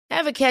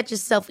Ever catch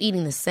yourself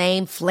eating the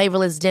same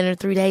flavorless dinner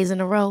 3 days in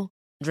a row?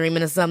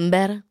 Dreaming of something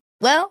better?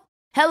 Well,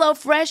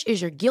 HelloFresh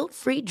is your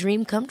guilt-free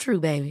dream come true,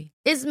 baby.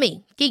 It's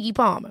me, Keke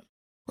Palmer.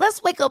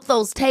 Let's wake up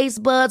those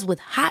taste buds with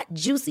hot,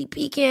 juicy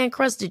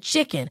pecan-crusted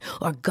chicken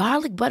or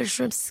garlic butter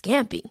shrimp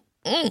scampi.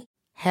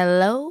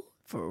 Hello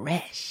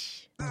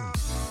Fresh.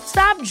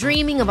 Stop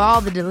dreaming of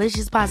all the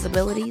delicious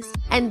possibilities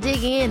and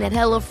dig in at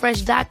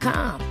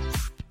HelloFresh.com.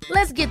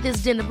 Let's get this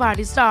dinner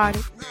party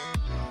started.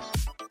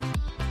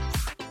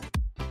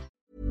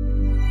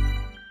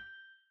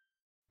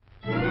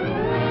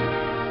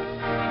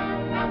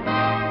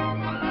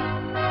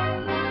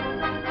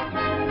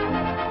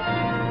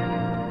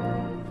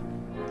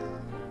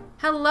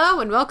 Hello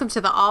and welcome to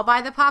the All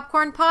by the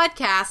Popcorn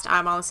podcast.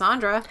 I'm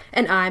Alessandra.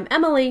 And I'm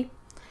Emily.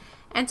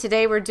 And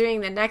today we're doing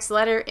the next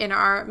letter in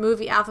our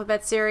movie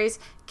alphabet series,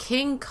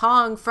 King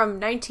Kong from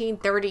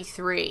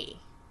 1933.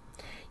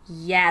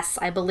 Yes,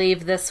 I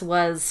believe this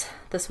was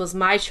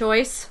my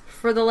choice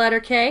for the letter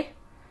K.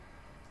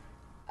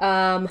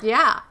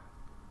 Yeah.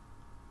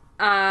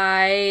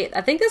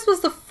 I think this was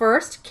the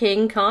first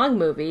King Kong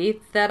movie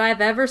that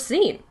I've ever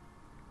seen.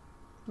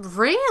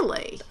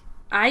 Really?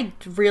 I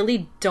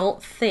really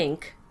don't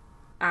think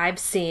I've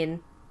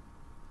seen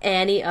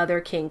any other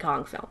King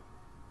Kong film.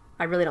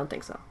 I really don't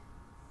think so.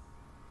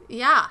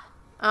 Yeah.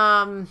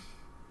 I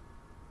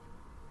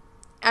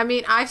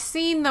mean, I've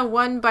seen the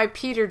one by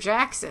Peter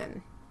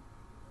Jackson.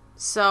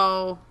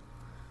 So,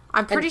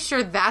 I'm pretty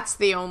sure that's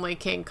the only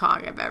King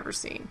Kong I've ever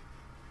seen.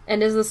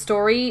 And is the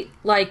story,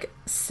 like,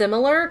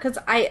 similar? Because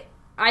I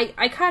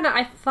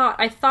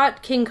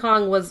thought King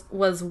Kong was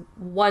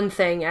one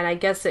thing, and I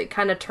guess it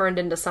kind of turned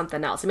into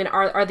something else. I mean,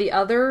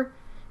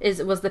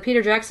 was the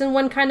Peter Jackson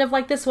one kind of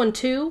like this one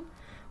too,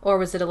 or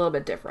was it a little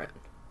bit different?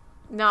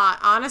 Nah,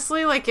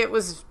 honestly, like, it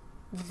was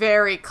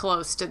very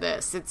close to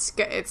this.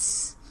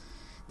 It's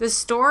the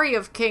story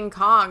of King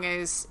Kong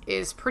is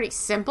pretty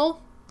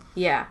simple.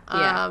 Yeah.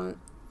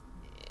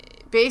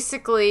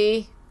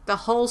 Basically, the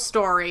whole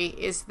story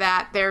is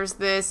that there's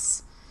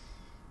this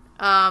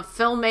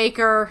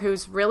filmmaker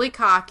who's really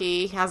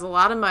cocky, has a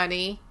lot of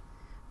money,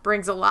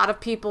 brings a lot of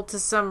people to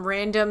some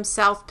random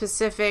South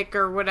Pacific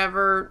or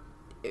whatever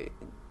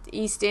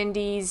East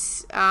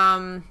Indies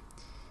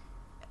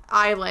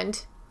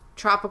island,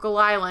 tropical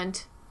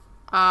island,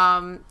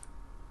 for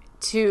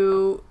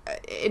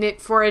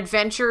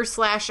adventure /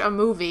 a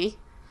movie.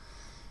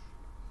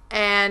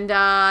 And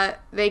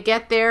they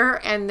get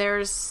there, and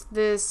there's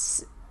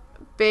this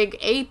big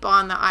ape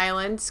on the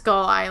island,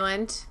 Skull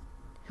Island,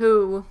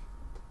 who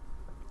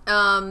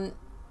the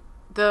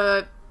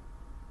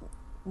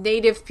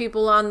native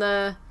people on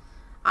the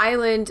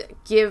island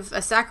give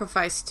a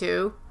sacrifice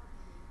to.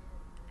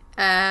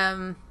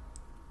 And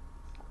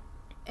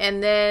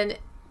then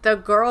the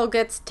girl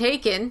gets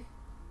taken,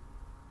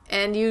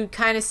 and you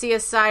kind of see a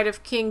side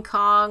of King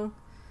Kong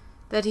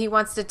that he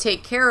wants to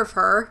take care of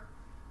her.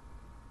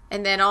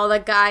 And then all the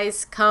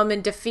guys come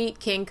and defeat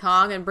King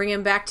Kong and bring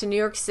him back to New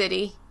York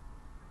City,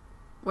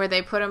 where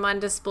they put him on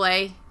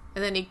display.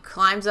 And then he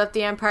climbs up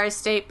the Empire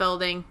State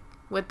Building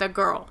with the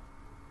girl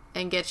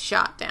and gets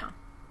shot down.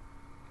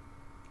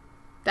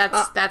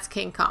 That's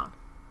King Kong.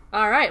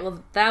 All right.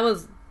 Well, that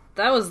was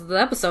the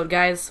episode,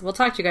 guys. We'll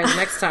talk to you guys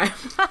next time.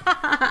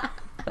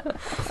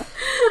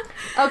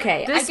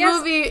 Okay. This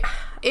movie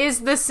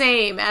is the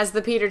same as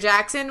the Peter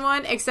Jackson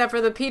one, except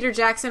for the Peter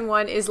Jackson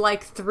one is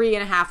like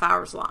 3.5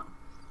 hours long.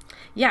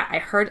 Yeah, I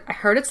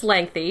heard it's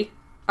lengthy.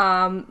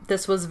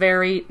 This was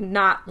very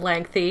not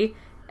lengthy.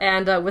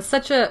 And with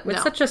such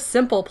a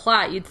simple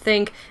plot, you'd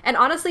think... And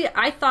honestly,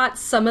 I thought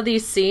some of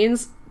these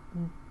scenes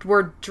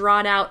were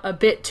drawn out a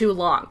bit too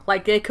long.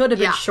 Like, they could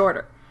have been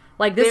shorter.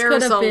 Like, this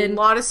could have been... There's a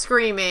lot of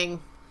screaming.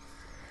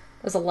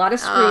 There's a lot of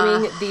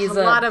screaming. A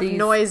lot of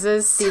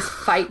noises. These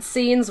fight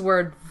scenes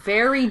were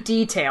very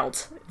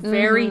detailed.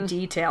 Very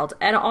detailed.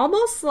 And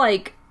almost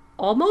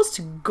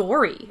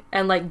gory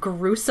and, like,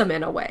 gruesome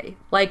in a way.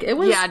 Like, it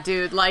was... Yeah,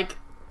 dude, like...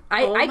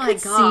 I could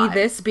see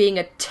this being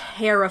a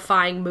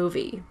terrifying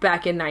movie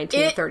back in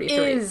 1933.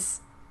 It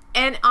is.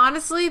 And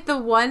honestly,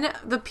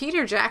 the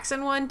Peter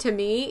Jackson one, to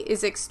me,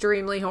 is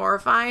extremely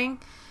horrifying.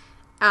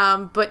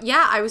 But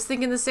yeah, I was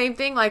thinking the same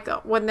thing. Like,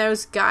 when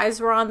those guys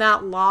were on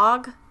that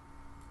log,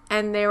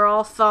 and they were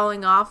all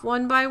falling off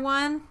one by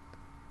one.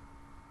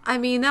 I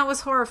mean, that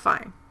was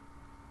horrifying.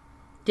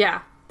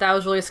 Yeah, that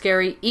was really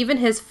scary. Even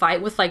his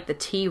fight with, like, the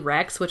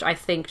T-Rex, which I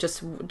think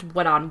just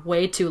went on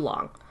way too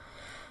long.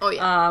 Oh,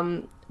 yeah.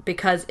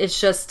 Because it's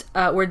just,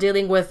 we're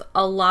dealing with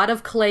a lot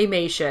of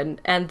claymation,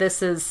 and this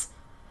was,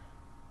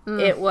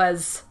 I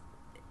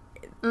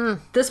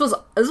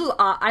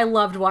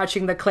loved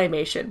watching the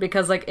claymation,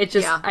 because, like, it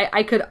just,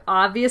 I could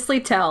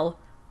obviously tell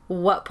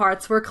what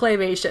parts were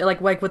claymation,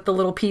 like with the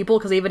little people,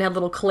 because they even had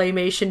little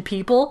claymation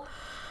people.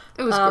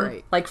 It was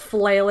great. Like,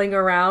 flailing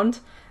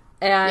around,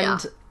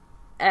 and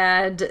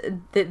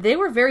they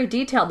were very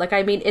detailed. Like,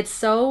 I mean,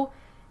 it's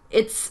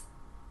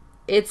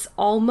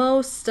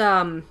almost,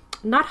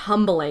 not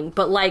humbling,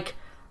 but, like,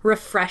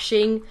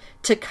 refreshing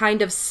to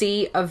kind of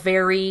see a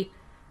very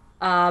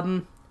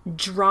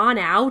drawn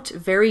out,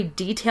 very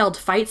detailed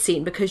fight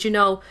scene, because, you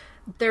know,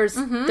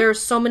 there's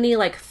so many,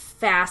 like,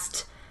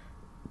 fast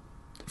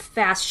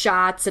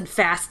shots and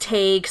fast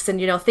takes, and,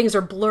 you know, things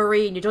are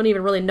blurry and you don't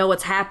even really know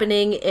what's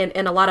happening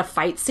in a lot of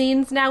fight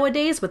scenes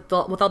nowadays with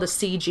all the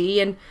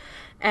CG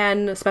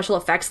and special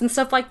effects and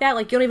stuff like that.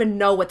 Like, you don't even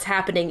know what's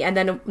happening, and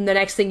then the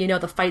next thing you know,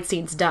 the fight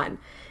scene's done.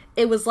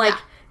 It was like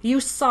you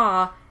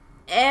saw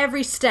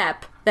every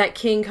step that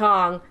King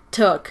Kong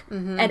took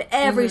and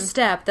every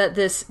step that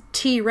this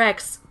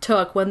T-Rex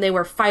took when they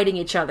were fighting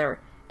each other,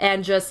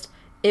 and just,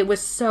 it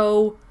was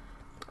so,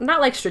 not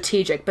like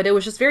strategic, but it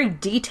was just very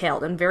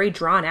detailed and very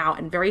drawn out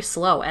and very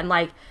slow. And,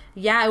 like,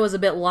 yeah, it was a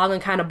bit long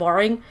and kind of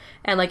boring.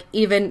 And, like,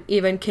 even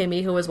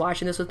Kimmy, who was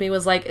watching this with me,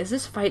 was like, is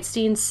this fight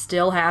scene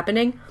still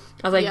happening?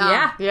 I was like,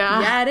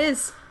 yeah, it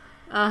is.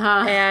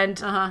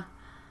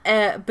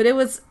 But it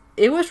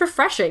was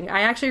refreshing.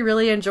 I actually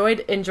really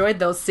enjoyed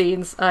those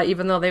scenes,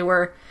 even though they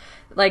were,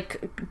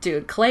 like,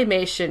 dude,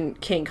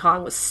 claymation King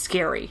Kong was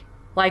scary.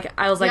 Like,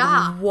 I was like,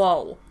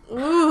 whoa.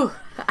 Ooh.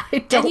 I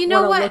don't want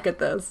to look at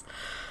this.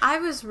 I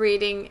was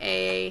reading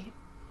a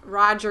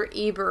Roger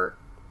Ebert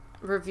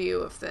review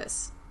of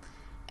this,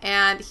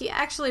 and he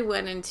actually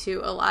went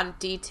into a lot of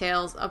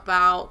details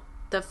about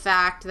the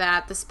fact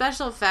that the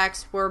special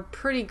effects were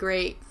pretty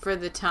great for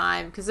the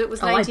time, because it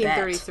was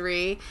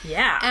 1933.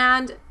 Yeah.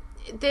 And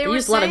they were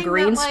used a lot of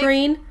green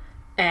screen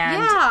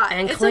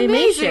and claymation.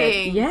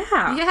 Amazing.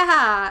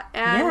 Yeah.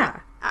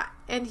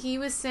 And he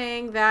was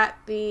saying that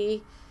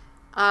the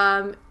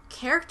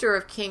character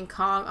of King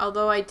Kong,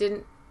 although I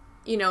didn't,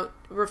 you know,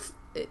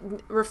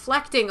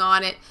 reflecting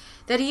on it,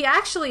 that he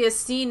actually is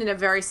seen in a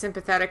very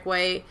sympathetic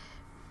way.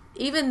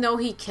 Even though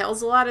he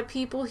kills a lot of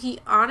people, he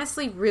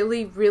honestly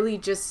really, really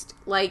just,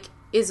 like,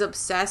 is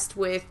obsessed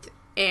with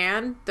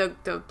Anne,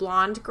 the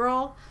blonde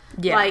girl.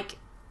 Yeah. Like,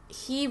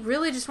 he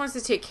really just wants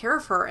to take care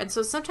of her. And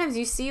so sometimes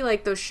you see,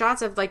 like, those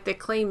shots of, like, the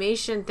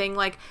claymation thing,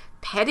 like,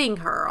 petting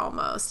her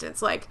almost.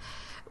 It's like,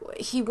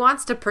 he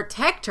wants to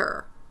protect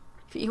her.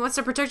 He wants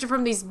to protect her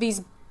from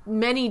these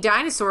many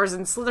dinosaurs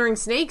and slithering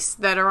snakes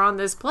that are on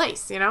this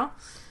place, you know?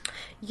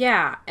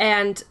 Yeah,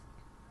 and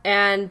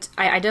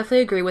I definitely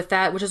agree with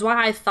that, which is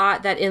why I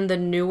thought that in the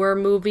newer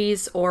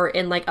movies or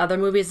in, like, other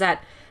movies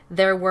that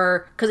there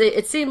were, because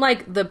it seemed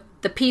like the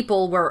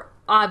people were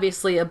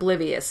obviously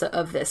oblivious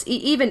of this.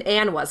 Even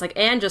Anne was. Like,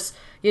 Anne just,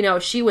 you know,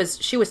 she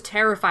was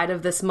terrified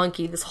of this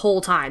monkey this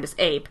whole time, this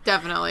ape.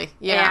 Definitely,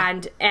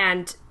 yeah.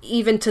 And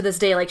even to this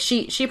day, like,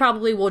 she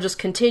probably will just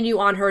continue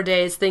on her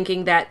days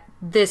thinking that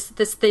this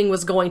thing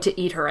was going to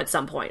eat her at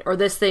some point, or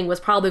this thing was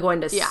probably going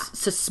to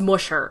to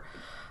smush her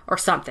or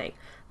something.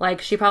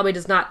 Like, she probably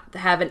does not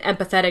have an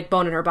empathetic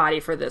bone in her body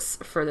for this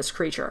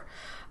creature.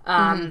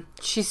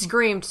 She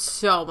screamed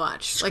so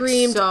much.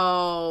 Screamed,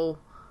 like,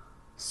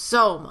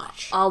 so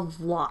much. A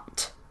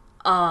lot.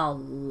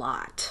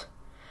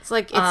 It's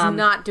like, it's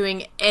not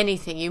doing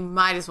anything. You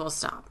might as well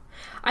stop.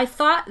 I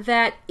thought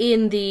that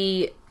in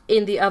the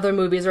other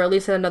movies, or at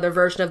least in another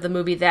version of the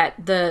movie,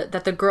 that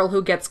the girl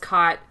who gets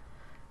caught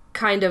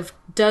kind of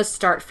does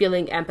start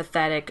feeling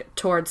empathetic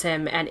towards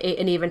him and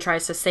even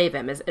tries to save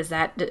him. Does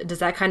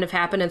that kind of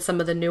happen in some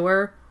of the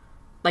newer,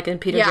 like in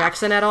Peter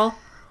Jackson at all?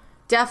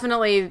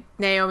 Definitely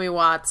Naomi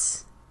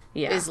Watts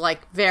is,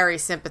 like, very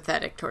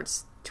sympathetic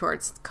towards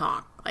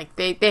Kong. Like,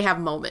 they have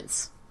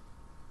moments.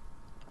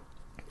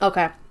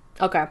 Okay.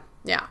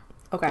 Yeah.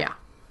 Okay. Yeah.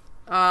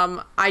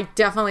 I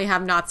definitely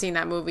have not seen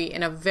that movie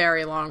in a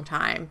very long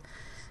time.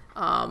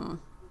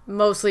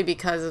 Mostly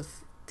because of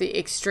the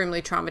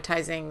extremely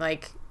traumatizing,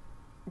 like,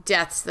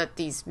 deaths that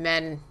these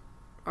men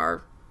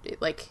are,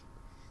 like,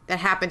 that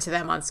happen to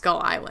them on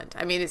Skull Island.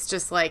 I mean, it's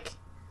just, like,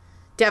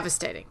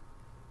 devastating.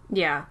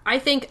 Yeah. I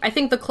think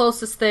the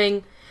closest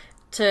thing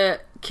to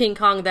King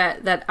Kong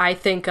that I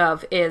think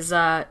of is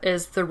the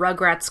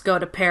Rugrats Go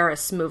to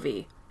Paris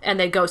movie, and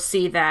they go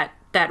see that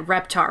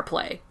Reptar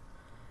play.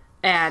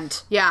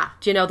 And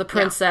you know, the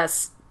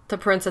princess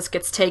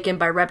gets taken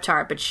by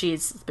Reptar, but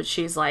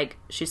she's like,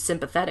 she's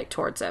sympathetic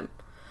towards him.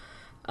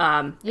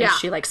 And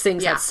she, like,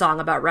 sings that song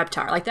about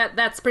Reptar. Like,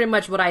 that's pretty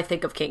much what I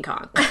think of King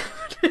Kong.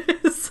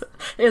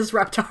 is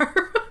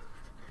Reptar.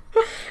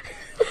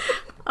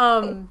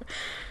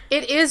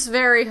 It is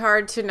very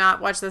hard to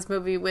not watch this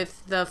movie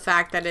with the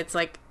fact that it's,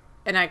 like,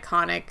 an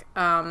iconic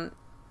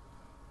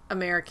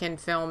American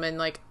film and,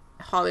 like,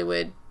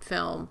 Hollywood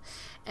film.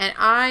 And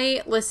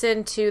I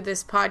listened to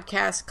this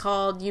podcast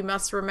called You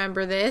Must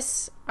Remember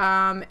This.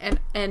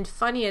 And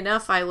funny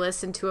enough, I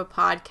listened to a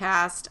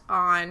podcast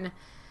on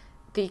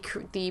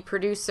the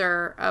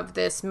producer of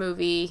this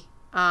movie,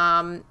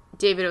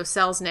 David O.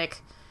 Selznick,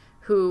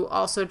 who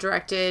also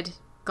directed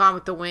Gone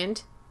with the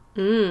Wind.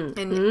 And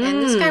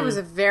this guy was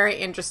a very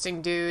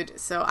interesting dude.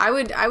 So I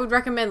would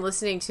recommend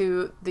listening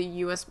to the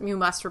You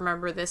Must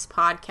Remember This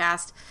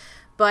podcast.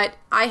 But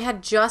I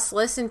had just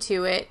listened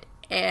to it,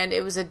 and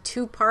it was a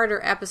 2-parter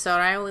episode.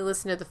 I only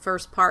listened to the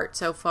first part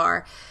so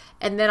far.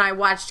 And then I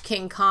watched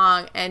King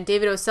Kong, and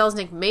David O.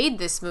 Selznick made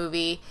this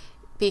movie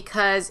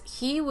because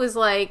he was,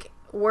 like,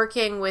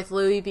 working with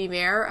Louis B.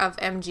 Mayer of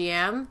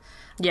MGM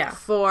Yeah.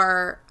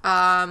 For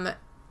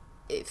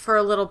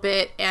a little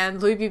bit,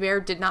 and Louis B.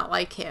 Mayer did not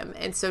like him,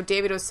 and so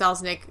David O.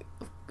 Selznick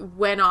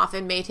went off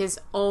and made his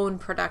own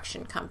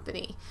production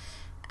company.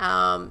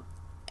 And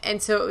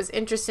so it was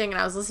interesting,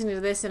 and I was listening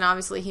to this, and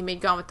obviously he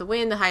made Gone with the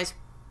Wind, the highest,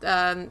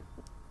 the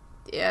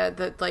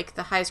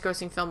highest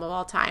grossing film of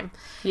all time.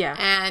 Yeah.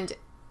 And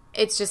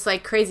it's just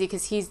like crazy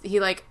because he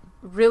like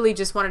really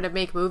just wanted to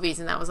make movies,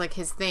 and that was like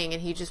his thing,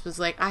 and he just was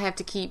like, I have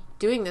to keep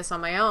doing this on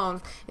my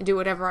own and do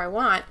whatever I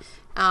want.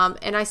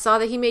 And I saw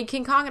that he made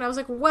King Kong, and I was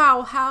like,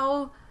 wow,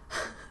 how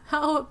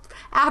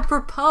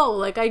apropos.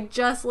 Like, I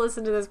just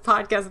listened to this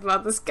podcast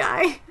about this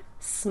guy.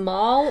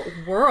 Small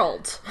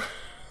world.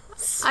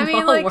 I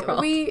mean,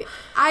 like,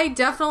 I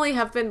definitely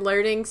have been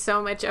learning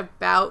so much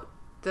about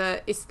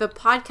the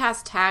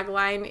podcast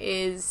tagline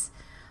is,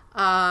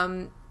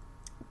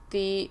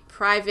 the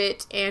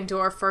private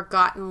and/or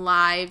forgotten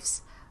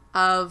lives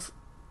of,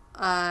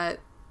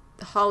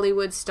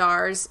 Hollywood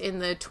stars in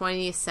the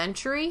 20th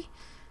century.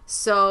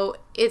 So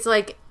it's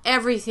like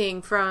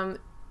everything from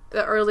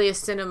the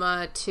earliest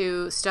cinema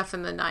to stuff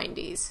in the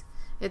 90s.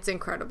 It's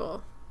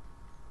incredible.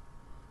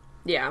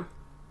 Yeah.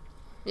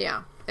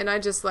 Yeah. And I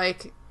just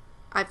like,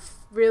 I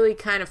really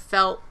kind of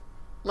felt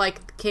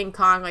like King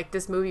Kong, like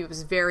this movie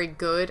was very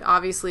good.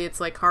 Obviously it's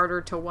like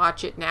harder to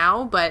watch it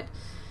now, but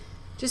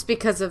just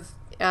because of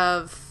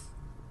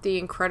the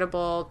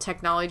incredible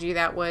technology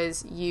that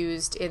was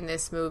used in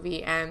this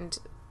movie, and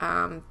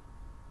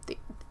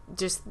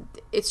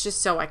it's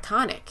just so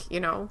iconic, you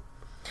know?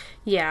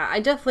 Yeah, I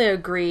definitely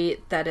agree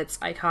that it's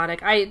iconic.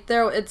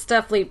 It's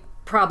definitely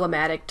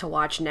problematic to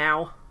watch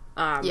now.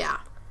 Yeah.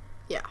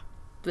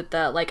 With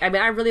the, like, I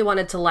mean, I really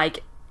wanted to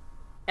like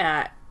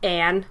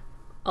Anne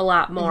a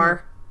lot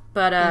more,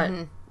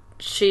 but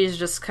she's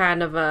just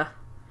kind of a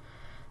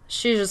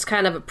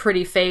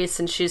pretty face,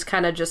 and she's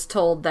kind of just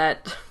told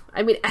that.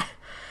 I mean,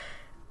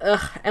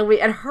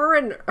 her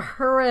and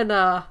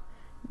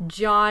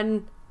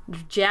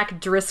Jack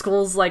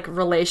Driscoll's like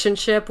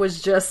relationship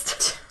was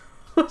just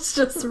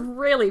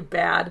really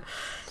bad.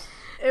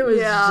 It was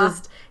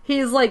just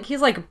he's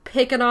like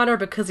picking on her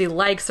because he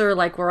likes her,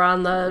 like we're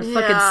on the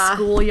fucking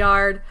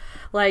schoolyard,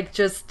 like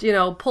just, you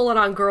know, pulling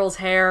on girls'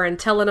 hair and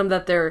telling them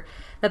that they're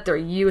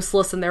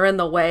useless and they're in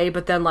the way,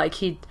 but then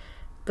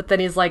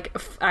he's like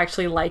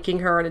actually liking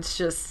her, and it's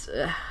just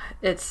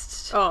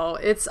it's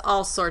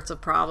all sorts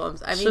of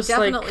problems. I mean,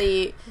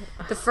 definitely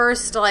like, the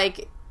first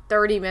like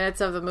 30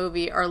 minutes of the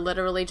movie are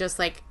literally just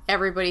like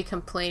everybody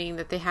complaining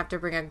that they have to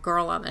bring a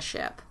girl on the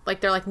ship.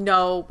 Like, they're like,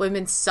 no,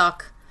 women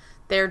suck.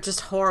 They're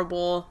just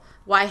horrible.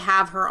 Why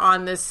have her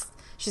on this?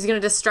 She's going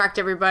to distract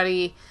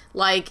everybody.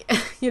 Like,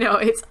 you know,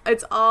 it's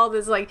all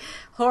this like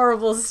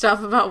horrible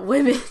stuff about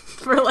women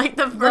for like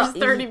the first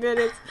 30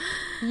 minutes.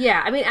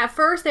 Yeah, I mean, at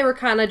first they were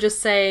kind of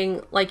just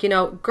saying, like, you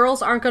know,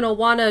 girls aren't going to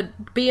want to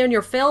be in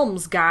your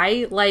films,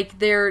 guy. Like,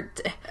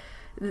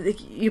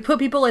 you put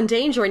people in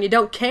danger and you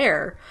don't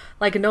care.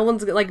 Like,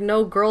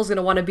 no girl's going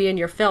to want to be in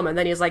your film. And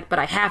then he's like, but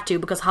I have to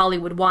because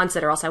Hollywood wants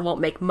it or else I won't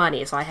make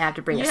money. So I have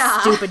to bring a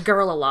stupid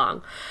girl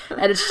along.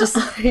 And it's just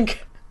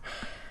like...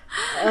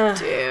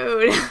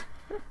 Dude.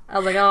 I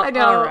was like, oh,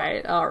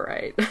 all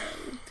right.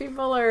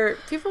 People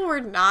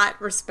were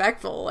not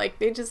respectful. Like,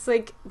 they just,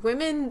 like,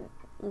 women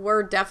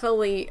were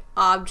definitely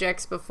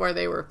objects before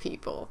they were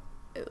people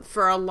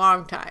for a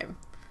long time.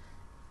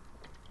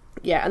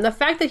 Yeah, and the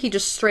fact that he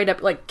just straight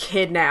up, like,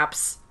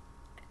 kidnaps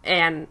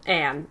Anne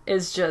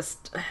is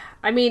just...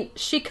 I mean,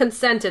 she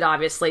consented,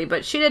 obviously,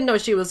 but she didn't know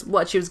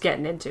what she was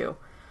getting into.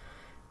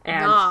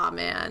 And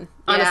man.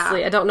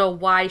 Honestly, I don't know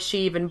why she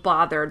even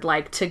bothered,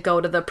 like, to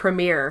go to the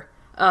premiere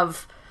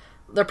of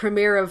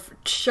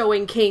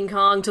showing King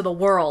Kong to the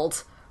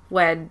world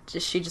when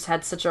she just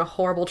had such a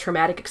horrible,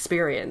 traumatic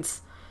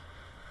experience.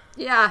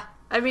 Yeah.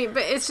 I mean,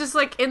 but it's just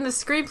like in the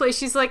screenplay,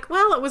 she's like,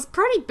 well, it was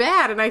pretty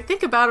bad, and I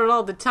think about it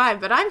all the time,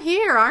 but I'm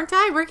here, aren't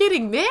I? We're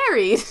getting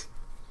married.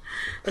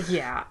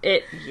 Yeah.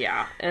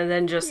 And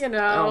then just, you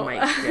know. Oh my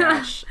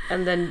gosh.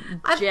 And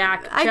then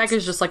Jack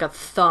is just like a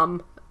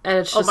thumb, and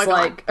it's just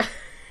like... God.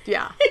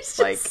 Yeah. It's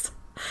like...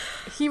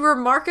 He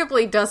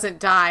remarkably doesn't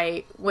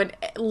die when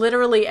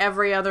literally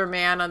every other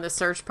man on the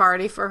search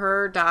party for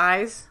her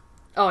dies.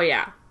 Oh,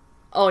 yeah.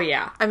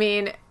 I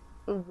mean,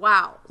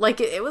 wow.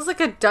 Like, it was like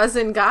a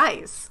dozen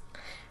guys.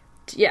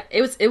 Yeah,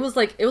 it was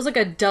like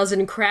a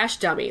dozen crash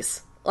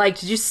dummies. Like,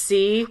 did you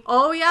see?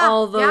 Oh, yeah.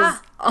 All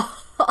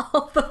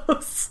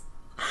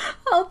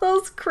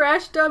those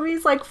crash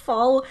dummies, like,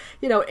 fall,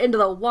 you know, into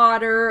the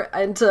water,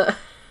 into...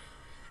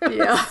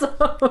 Yeah.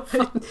 So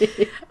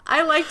funny.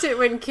 I liked it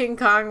when King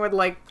Kong would,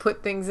 like,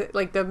 put things,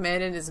 like, the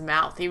men in his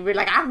mouth. He would be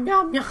like, nom,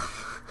 nom.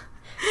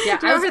 Yeah,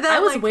 I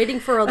was waiting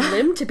for a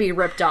limb to be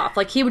ripped off.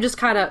 Like, he would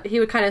kind of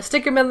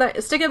stick him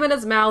in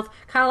his mouth,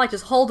 kind of like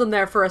just hold him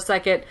there for a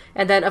second,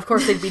 and then, of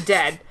course, they'd be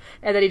dead.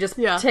 And then he'd just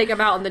take him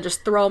out and then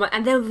just throw him.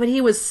 And then when he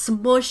was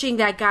smushing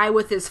that guy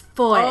with his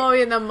foot. Oh,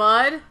 in the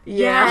mud?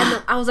 Yeah.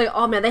 And I was like,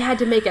 oh, man, they had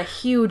to make a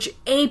huge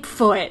ape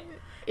foot.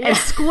 And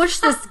squish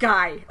this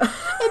guy.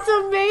 It's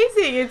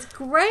amazing. It's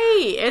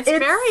great. It's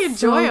very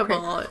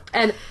enjoyable.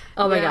 And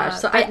Oh my gosh!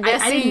 So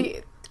I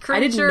didn't. Creature. I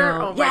didn't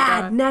know. Oh my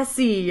God.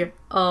 Nessie.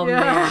 Oh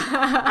man,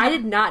 I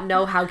did not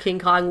know how King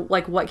Kong,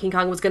 like what King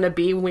Kong was going to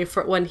be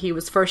when he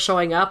was first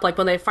showing up. Like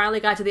when they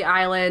finally got to the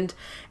island,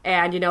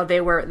 and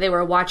they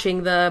were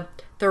watching the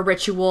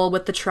ritual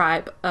with the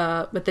tribe,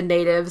 with the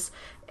natives,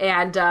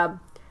 and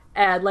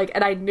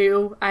I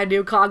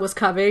knew Kong was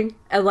coming,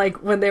 and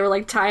like when they were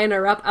like tying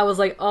her up, I was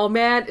like, oh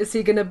man, is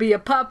he gonna be a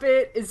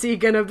puppet? Is he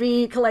gonna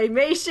be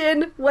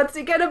claymation? What's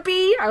he gonna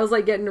be? I was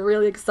like getting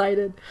really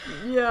excited.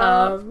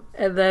 Yeah.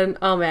 And then,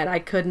 oh man, I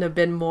couldn't have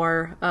been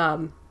more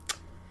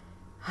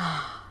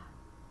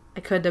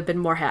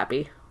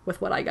happy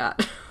with what I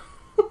got.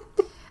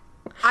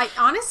 I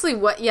honestly,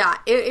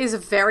 it is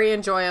very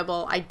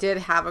enjoyable. I did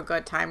have a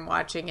good time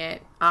watching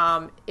it.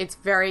 It's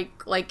very,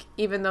 like,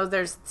 even though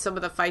there's some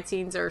of the fight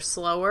scenes are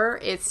slower,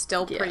 it's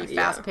still pretty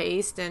fast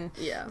paced, and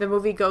the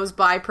movie goes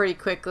by pretty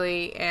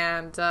quickly,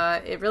 and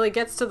it really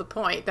gets to the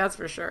point. That's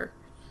for sure.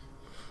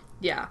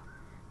 Yeah.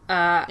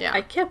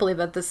 I can't believe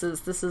that this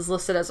is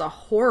listed as a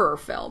horror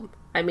film.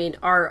 I mean,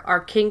 are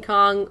King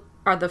Kong,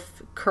 are the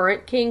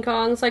current King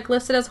Kongs like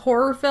listed as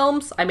horror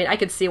films? I mean, I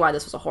could see why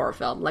this was a horror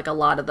film. Like a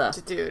lot of the...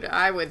 Dude,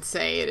 I would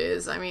say it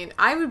is. I mean,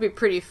 I would be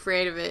pretty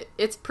afraid of it.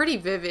 It's pretty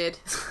vivid.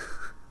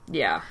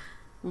 Yeah.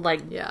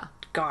 Like,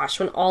 gosh,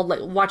 when all,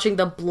 like, watching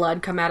the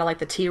blood come out of, like,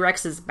 the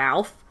T-Rex's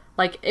mouth.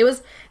 Like, it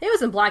was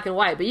in black and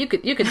white, but you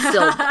could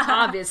still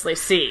obviously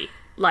see,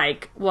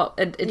 like, well,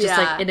 it just,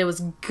 like, and it was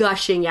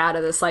gushing out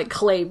of this, like,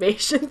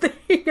 claymation thing.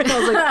 And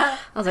I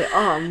was like,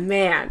 oh,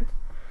 man.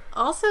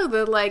 Also,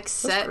 the, like,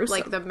 set,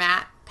 like, the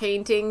matte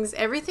paintings,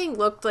 everything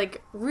looked,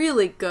 like,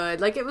 really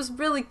good. Like, it was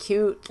really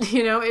cute,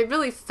 It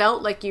really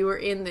felt like you were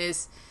in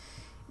this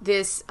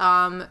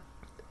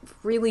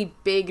really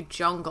big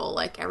jungle.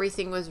 Like,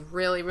 everything was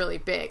really, really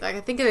big. Like,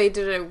 I think they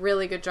did a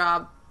really good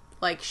job,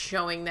 like,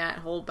 showing that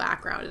whole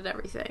background and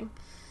everything.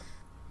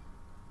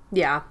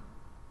 Yeah.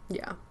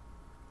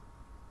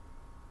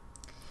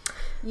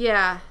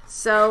 Yeah,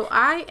 so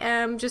I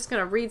am just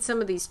going to read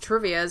some of these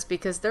trivias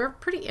because they're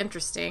pretty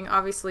interesting.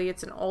 Obviously,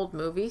 it's an old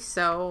movie,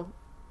 so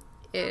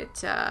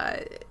it's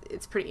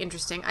pretty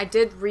interesting. I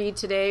did read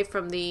today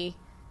from the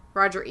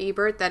Roger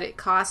Ebert that it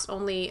cost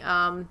only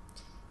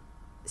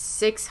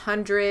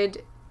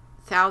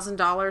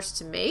 $600,000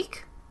 to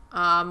make,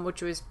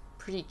 which was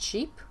pretty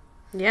cheap.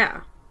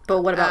 Yeah,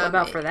 but what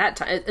about for that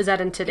time? Is that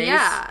in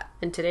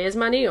today's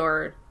money,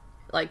 or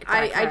like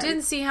I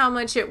didn't see how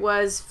much it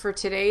was for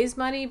today's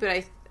money,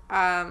 but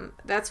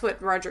that's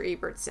what Roger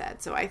Ebert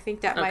said. So I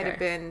think that might have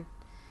been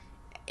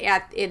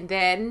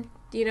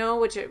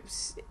which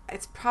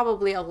it's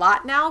probably a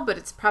lot now, but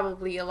it's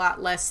probably a lot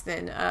less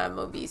than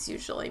movies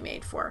usually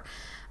made for.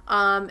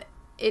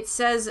 It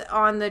says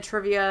on the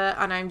trivia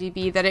on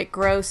IMDb that it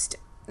grossed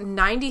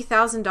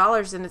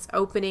 $90,000 in its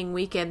opening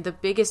weekend, the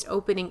biggest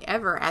opening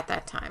ever at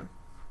that time.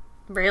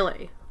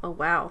 Really? Oh,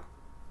 wow.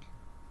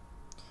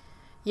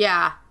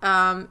 Yeah.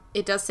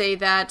 It does say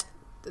that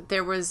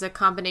there was a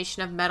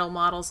combination of metal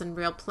models and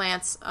real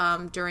plants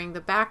during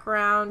the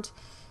background.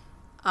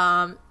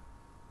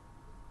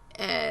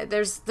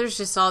 There's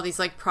just all these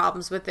like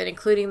problems with it,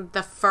 including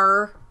the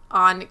fur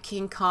on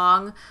King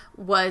Kong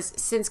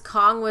since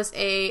Kong was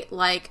a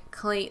a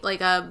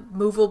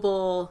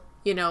movable,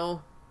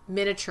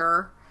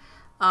 miniature.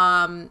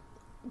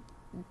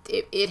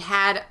 It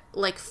had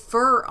like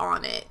fur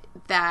on it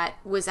that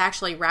was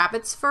actually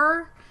rabbit's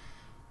fur,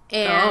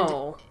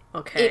 and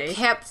it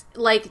kept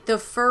like the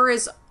fur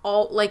is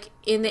all like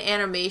in the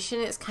animation.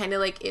 It's kind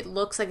of like it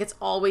looks like it's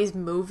always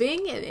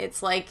moving, and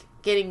it's like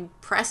getting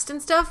pressed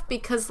and stuff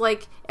because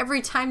like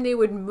every time they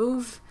would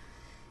move,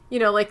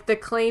 like the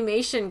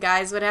claymation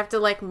guys would have to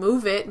like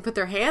move it and put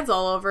their hands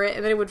all over it,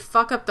 and then it would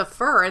fuck up the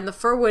fur, and the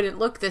fur wouldn't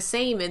look the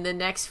same in the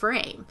next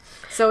frame.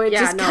 So it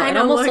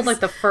almost looked like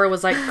the fur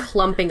was like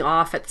clumping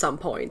off at some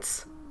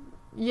points.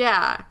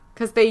 Yeah,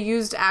 because they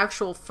used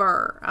actual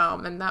fur,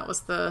 and that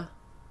was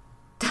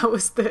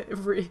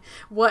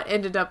what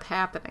ended up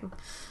happening.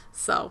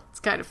 So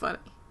it's kind of funny.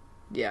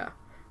 Yeah,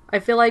 I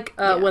feel like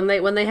when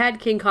they had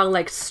King Kong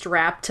like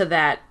strapped to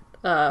that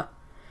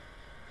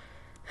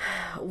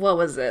what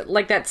was it,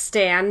 like that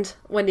stand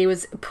when he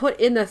was put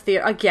in the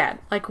theater again,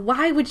 like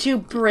why would you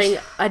bring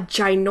a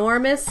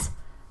ginormous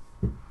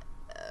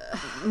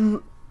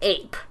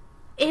ape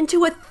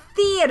into a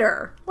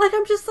theater? Like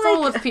I'm just like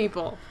full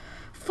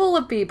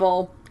of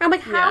people. I'm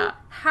like,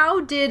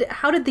 how did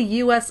the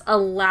U.S.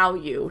 allow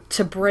you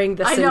to bring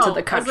this into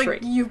the country? I was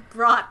like, you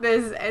brought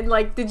this, and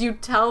like, did you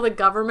tell the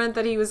government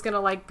that he was gonna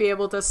like be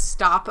able to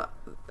stop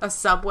a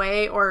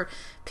subway or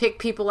pick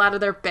people out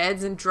of their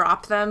beds and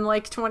drop them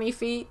like 20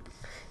 feet?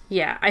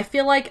 Yeah, I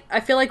feel like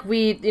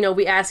we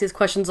we ask these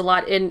questions a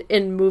lot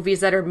in movies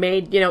that are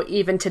made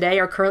even today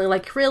or currently.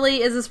 Like,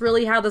 really, is this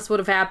really how this would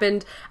have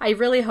happened? I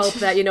really hope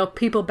that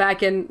people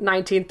back in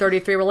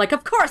 1933 were like,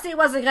 of course he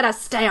wasn't gonna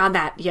stay on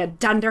that, you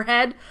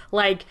dunderhead.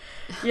 Like,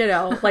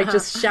 like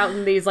just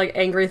shouting these like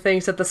angry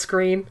things at the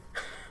screen.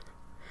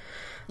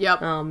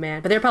 Yep. Oh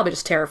man, but they're probably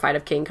just terrified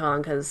of King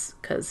Kong because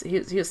he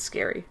was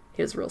scary.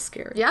 He was real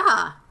scary.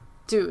 Yeah,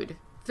 dude.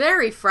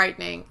 Very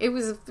frightening. It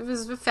was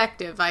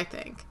effective, I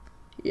think.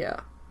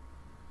 Yeah.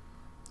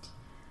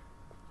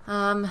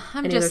 I'm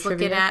Any just other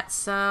looking trivia? at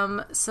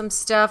some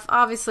stuff.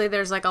 Obviously,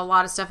 there's like a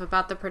lot of stuff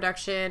about the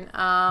production,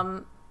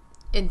 and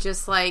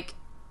just like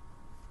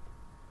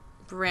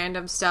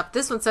random stuff.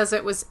 This one says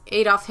it was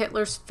Adolf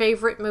Hitler's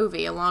favorite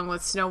movie, along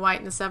with Snow White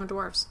and the Seven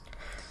Dwarfs.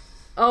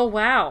 Oh,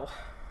 wow.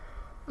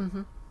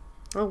 Mm-hmm.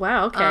 Oh,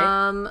 wow,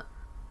 okay.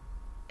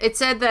 It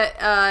said that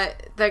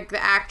the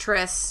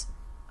actress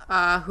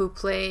who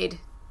played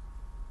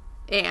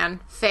Anne,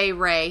 Fay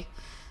Ray,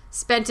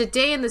 spent a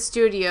day in the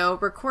studio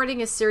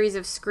recording a series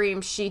of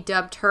screams she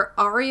dubbed her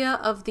aria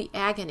of the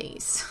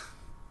agonies.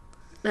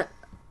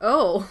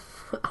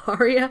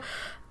 Aria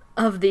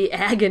of the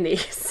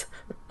agonies.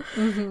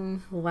 Mm-hmm.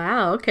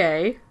 Wow,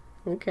 okay.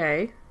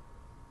 Okay.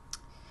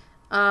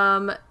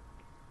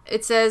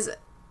 It says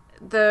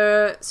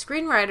the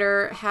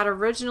screenwriter had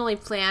originally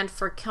planned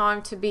for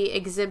Kong to be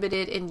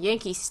exhibited in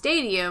Yankee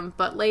Stadium,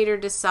 but later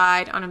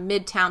decide on a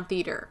Midtown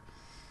theater.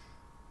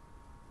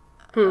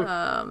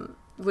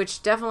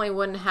 Which definitely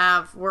wouldn't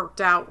have worked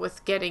out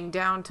with getting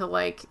down to,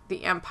 like,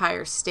 the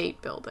Empire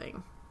State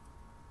Building.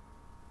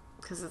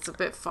 Because it's a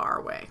bit far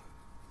away.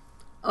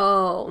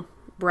 Oh,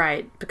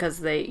 right. Because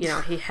they,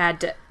 he had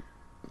to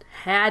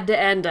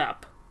end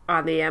up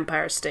on the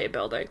Empire State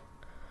Building.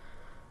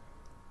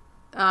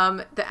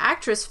 The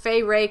actress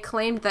Fay Ray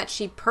claimed that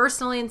she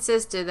personally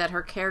insisted that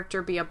her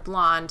character be a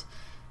blonde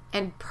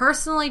and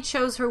personally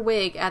chose her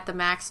wig at the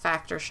Max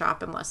Factor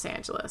shop in Los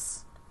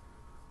Angeles.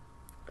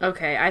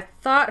 Okay, I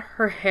thought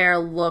her hair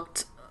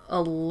looked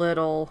a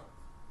little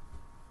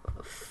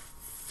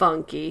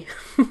funky.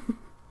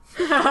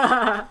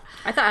 I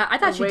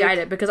thought she dyed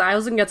it because I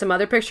was looking at some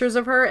other pictures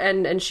of her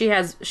and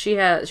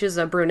she's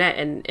a brunette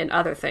in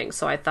other things,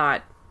 so I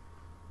thought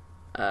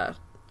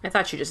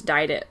she just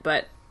dyed it,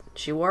 but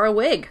she wore a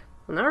wig.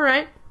 All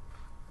right.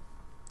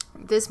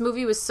 This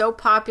movie was so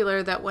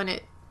popular that when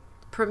it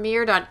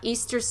premiered on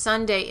Easter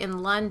Sunday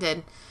in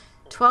London,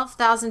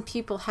 12,000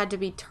 people had to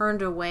be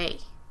turned away.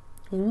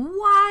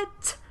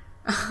 What?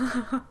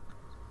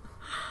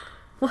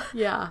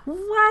 Yeah.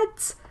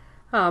 What?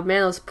 Oh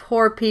man, those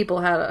poor people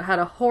had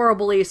a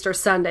horrible Easter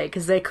Sunday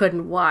because they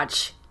couldn't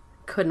watch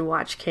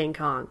King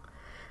Kong,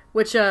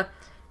 which the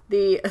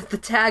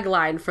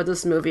tagline for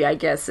this movie, I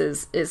guess,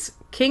 is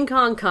King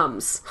Kong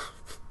comes.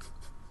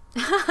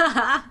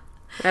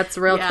 That's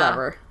real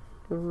clever,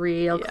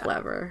 real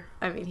clever.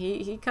 I mean,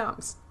 he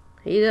comes.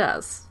 He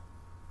does,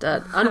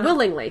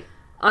 unwillingly,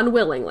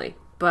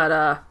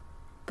 but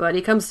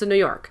he comes to New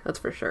York. That's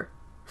for sure.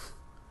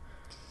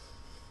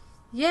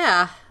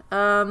 Yeah.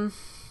 I'm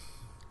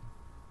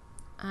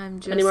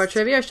just... Any more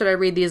trivia, or should I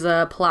read these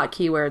plot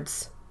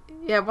keywords?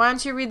 Yeah, why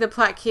don't you read the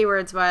plot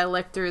keywords while I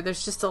look through?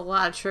 There's just a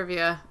lot of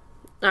trivia.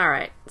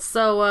 Alright,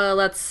 so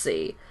let's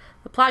see.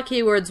 The plot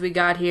keywords we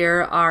got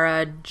here are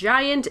a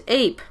giant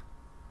ape,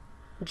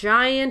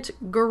 giant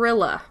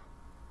gorilla,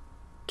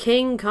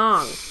 King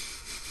Kong,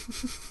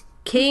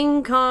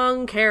 King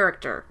Kong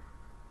character,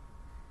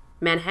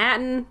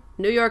 Manhattan,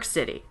 New York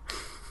City.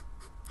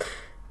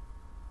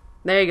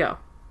 There you go.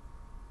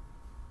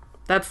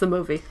 That's the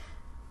movie.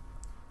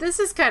 This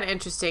is kind of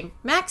interesting.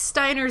 Max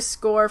Steiner's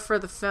score for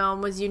the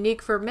film was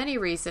unique for many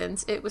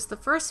reasons. It was the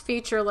first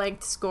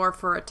feature-length score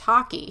for a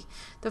talkie,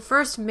 the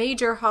first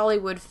major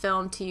Hollywood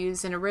film to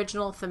use an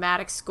original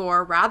thematic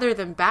score rather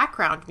than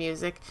background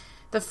music,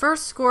 the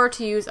first score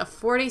to use a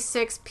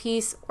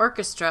 46-piece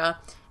orchestra,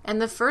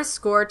 and the first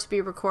score to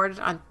be recorded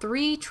on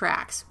 3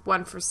 tracks,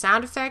 one for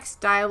sound effects,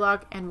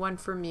 dialogue, and one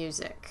for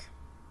music.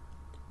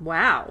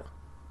 Wow.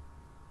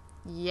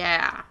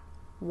 Yeah.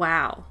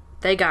 Wow.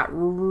 They got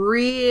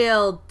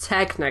real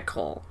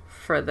technical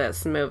for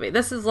this movie.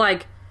 This is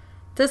the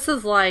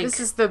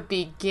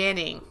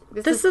beginning.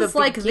 This is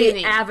like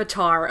the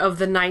Avatar of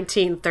the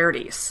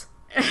 1930s.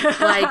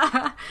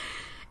 Like,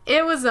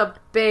 it was a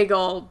big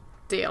old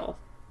deal.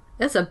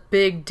 It's a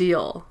big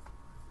deal.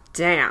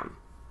 Damn.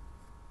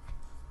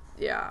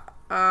 Yeah.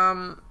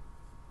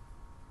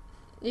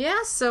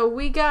 Yeah, so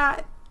we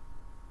got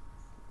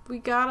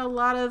a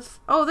lot of...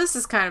 Oh, this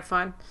is kind of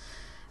fun.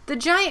 The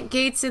giant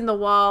gates in the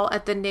wall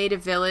at the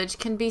native village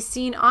can be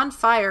seen on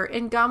fire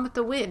in Gone with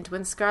the Wind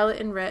when Scarlet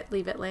and Rhett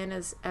leave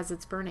Atlanta as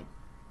it's burning.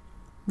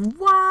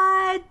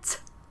 What?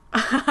 What?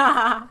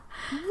 I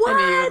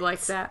knew you would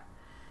like that.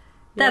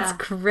 That's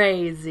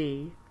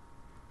crazy.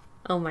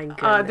 Oh my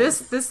goodness.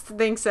 This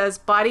thing says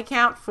body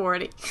count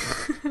 40.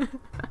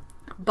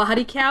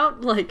 Body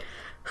count? Like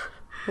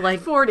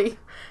 40.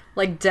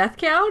 Like death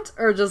count?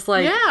 Or just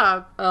like...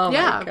 Yeah. Oh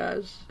my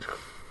gosh.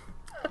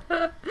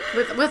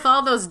 With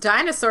all those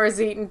dinosaurs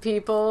eating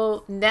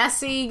people,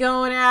 Nessie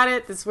going at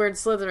it, this weird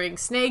slithering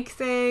snake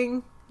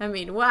thing. I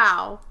mean,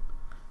 wow.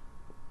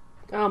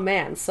 Oh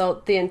man,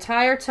 so the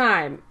entire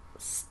time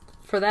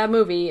for that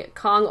movie,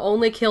 Kong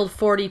only killed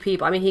 40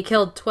 people. I mean, he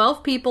killed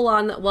 12 people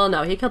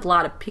he killed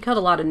a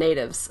lot of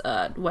natives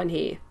when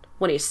he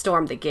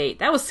stormed the gate.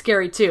 That was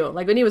scary too.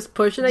 Like when he was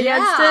pushing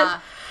against it,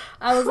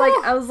 I was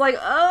like,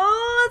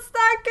 oh, it's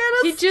not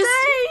gonna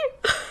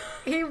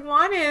stay. He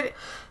wanted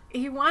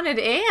he wanted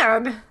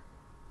Anne.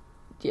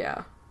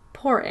 Yeah.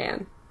 Poor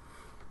Anne.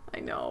 I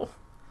know.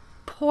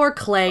 Poor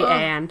Clay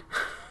Anne.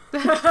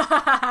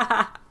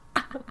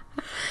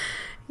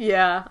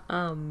 Yeah.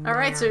 Oh, man. All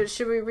right, so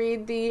should we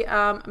read the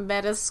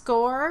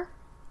Metascore?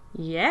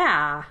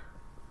 Yeah.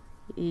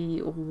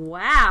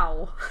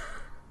 Wow.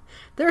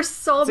 There's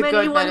so many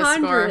good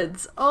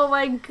 100s. Oh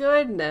my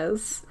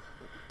goodness.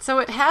 So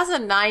it has a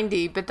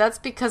 90, but that's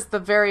because the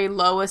very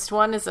lowest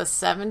one is a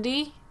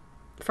 70.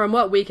 From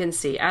what we can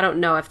see, I don't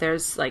know if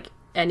there's like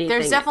anything.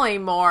 There's definitely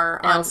more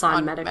else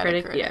on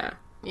Metacritic. Yeah.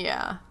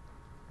 Yeah.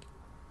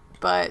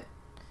 But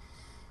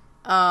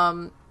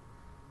I'm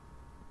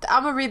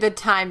going to read the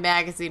Time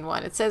magazine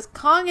one. It says,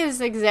 Kong is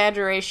an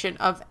exaggeration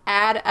of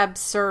ad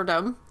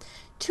absurdum,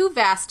 too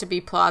vast to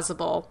be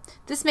plausible.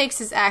 This makes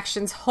his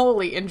actions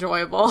wholly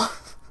enjoyable.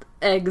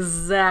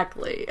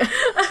 Exactly.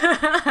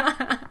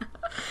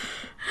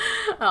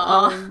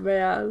 Oh,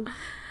 man.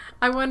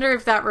 I wonder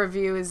if that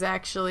review is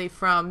actually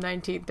from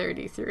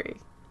 1933.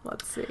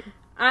 Let's see.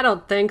 I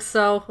don't think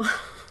so.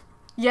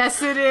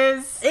 Yes, it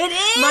is. It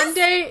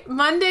is?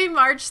 Monday,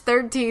 March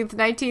 13th,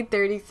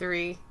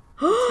 1933.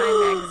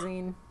 Time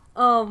magazine.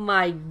 Oh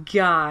my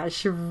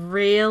gosh,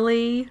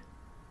 really?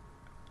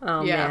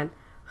 Oh Yeah. man.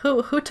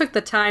 Who took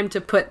the time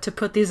to put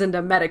these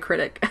into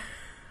Metacritic?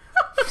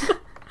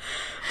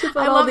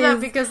 I love that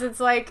because it's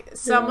like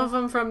some of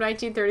them from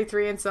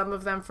 1933 and some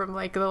of them from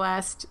like the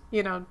last,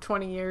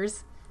 20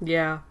 years.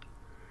 Yeah.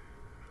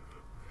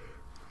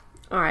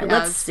 All right, Yeah,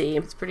 let's see.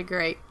 It's pretty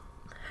great.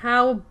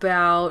 How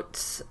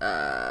about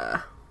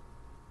I'm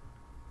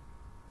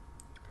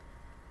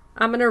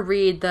going to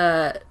read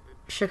the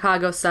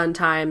Chicago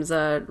Sun-Times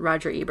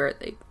Roger Ebert.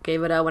 They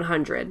gave it a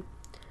 100.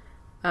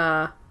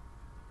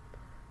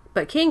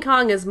 But King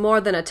Kong is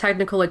more than a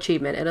technical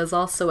achievement. It is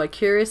also a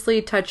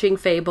curiously touching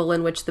fable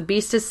in which the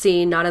beast is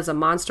seen not as a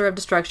monster of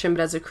destruction,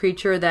 but as a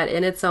creature that,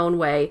 in its own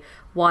way,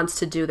 wants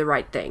to do the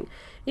right thing.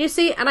 You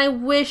see, and I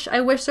wish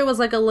there was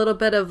like a little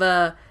bit of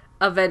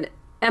an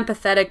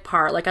empathetic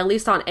part, like at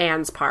least on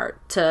Anne's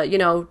part, to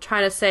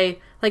trying to say,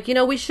 like,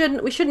 we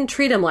shouldn't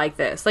treat him like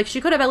this. Like,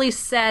 she could have at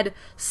least said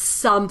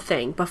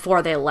something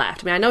before they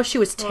left. I mean, I know she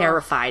was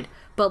terrified,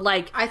 but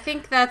like, I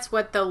think that's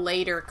what the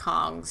later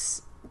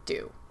Kongs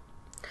do.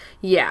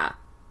 Yeah.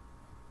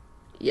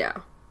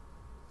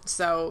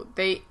 So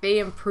they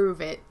improve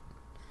it.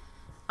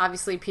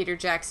 Obviously, Peter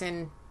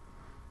Jackson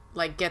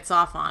like gets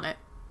off on it,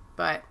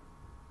 but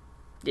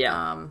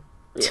yeah,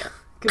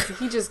 because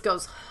he just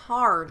goes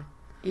hard.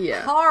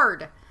 Yeah,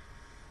 hard.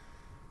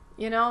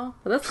 Well,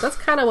 that's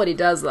kind of what he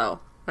does, though.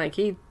 Like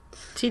he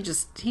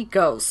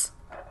goes.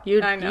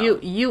 I know.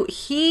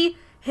 He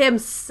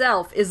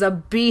himself is a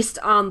beast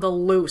on the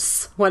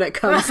loose when it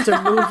comes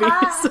to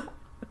movies.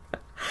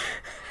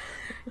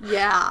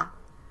 Yeah.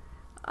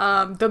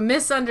 The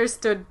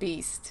misunderstood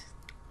beast.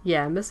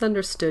 Yeah,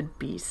 misunderstood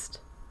beast.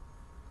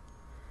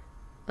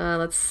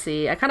 Let's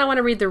see. I kind of want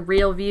to read the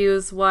Real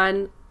Views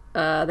one.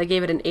 They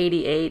gave it an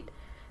 88.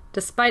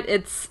 Despite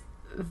its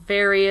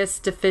various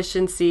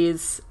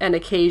deficiencies and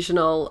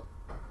occasionally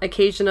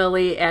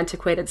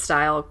antiquated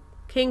style,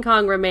 King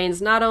Kong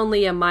remains not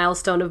only a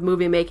milestone of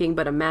movie making,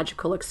 but a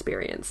magical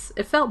experience.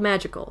 It felt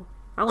magical.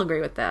 I'll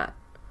agree with that.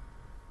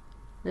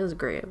 It was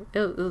great.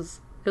 It was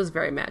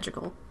very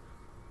magical.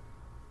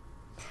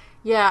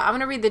 Yeah, I'm going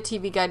to read the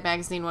TV Guide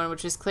magazine one,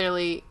 which is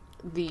clearly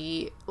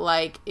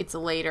it's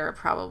later,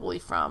 probably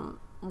from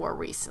more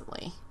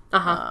recently.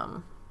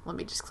 Let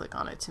me just click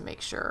on it to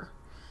make sure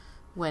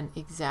when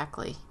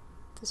exactly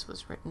this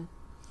was written.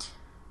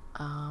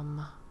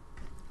 Come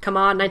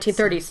on,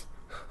 1930s.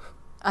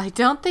 I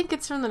don't think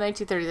it's from the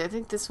 1930s. I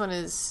think this one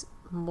is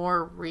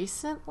more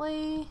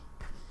recently.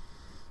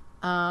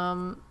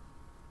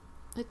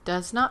 It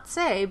does not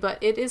say, but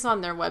it is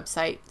on their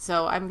website,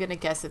 so I'm going to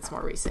guess it's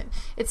more recent.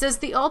 It says,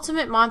 the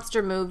ultimate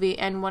monster movie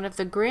and one of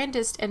the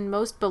grandest and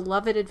most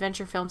beloved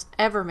adventure films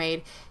ever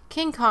made,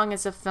 King Kong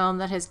is a film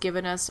that has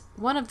given us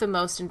one of the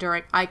most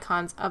enduring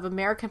icons of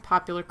American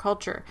popular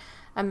culture.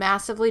 A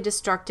massively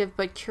destructive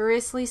but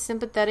curiously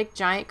sympathetic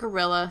giant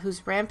gorilla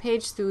whose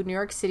rampage through New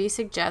York City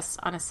suggests,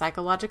 on a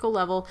psychological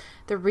level,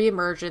 the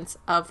reemergence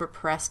of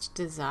repressed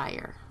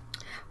desire.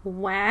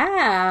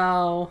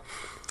 Wow.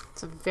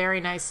 It's a very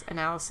nice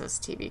analysis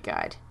TV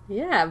guide.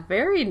 Yeah,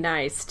 very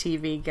nice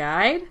TV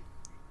guide.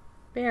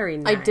 Very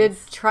nice. I did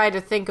try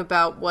to think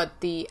about what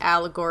the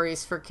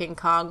allegories for King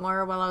Kong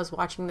were while I was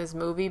watching this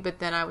movie, but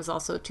then I was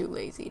also too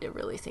lazy to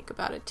really think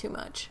about it too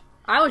much.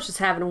 I was just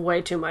having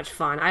way too much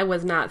fun. I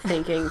was not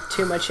thinking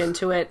too much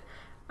into it.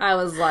 I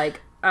was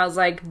like,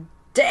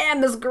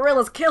 damn, this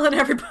gorilla's killing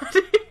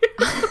everybody.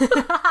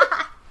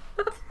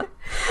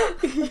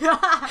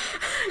 Yeah.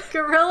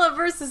 Gorilla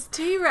versus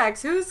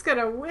T-Rex. Who's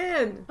gonna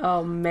win?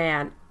 Oh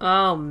man.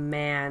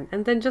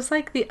 And then just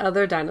like the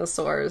other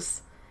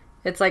dinosaurs.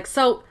 It's like,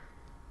 so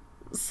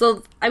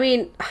I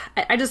mean,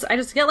 I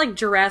just get like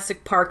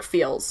Jurassic Park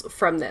feels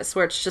from this,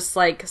 where it's just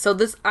like, so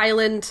this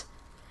island,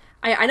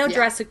 I know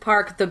Jurassic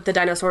Park, the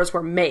dinosaurs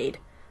were made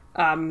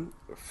from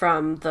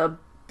the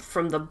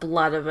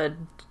blood of a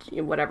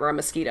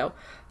mosquito.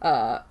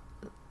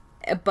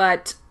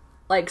 But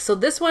like, so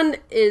this one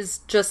is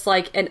just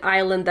like an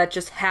island that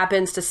just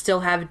happens to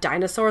still have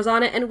dinosaurs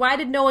on it. And why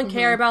did no one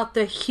care about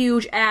the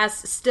huge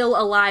ass still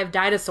alive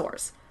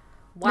dinosaurs?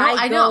 Why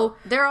I know.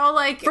 They're all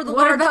like, for the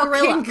what large about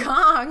gorilla? King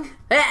Kong?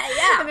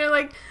 Yeah. And they're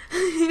like,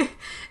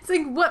 it's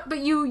like, what? But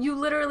you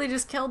literally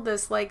just killed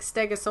this, like,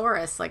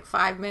 Stegosaurus, like,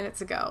 5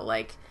 minutes ago.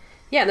 Like,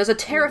 Yeah, and there's a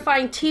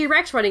terrifying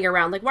T-Rex running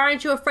around. Like, why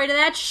aren't you afraid of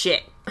that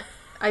shit?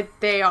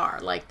 they are.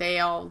 Like, they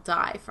all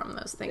die from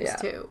those things,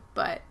 too.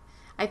 But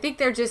I think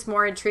they're just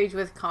more intrigued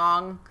with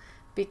Kong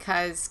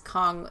because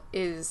Kong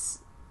is,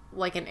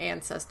 like, an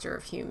ancestor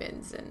of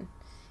humans. And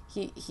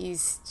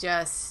he's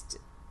just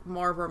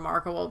more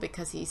remarkable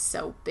because he's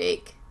so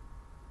big.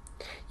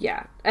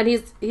 Yeah, and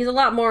he's a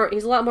lot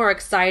more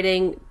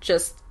exciting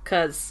just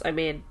because I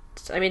mean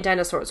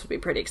dinosaurs would be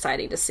pretty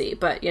exciting to see,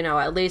 but you know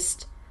at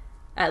least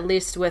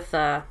with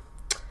a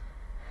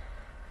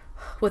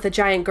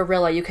giant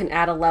gorilla you can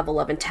add a level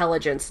of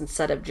intelligence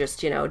instead of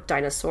just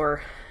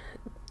dinosaur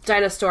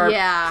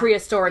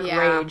prehistoric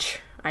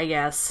rage, I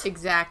guess.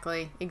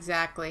 Exactly.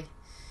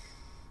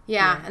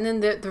 Yeah, and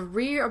then the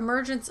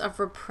re-emergence of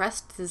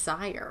repressed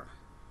desire.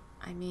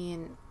 I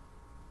mean,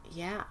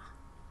 yeah.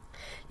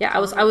 Yeah,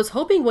 I was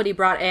hoping when he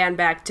brought Anne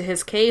back to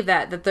his cave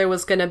that there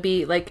was going to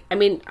be like, I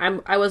mean,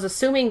 I was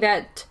assuming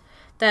that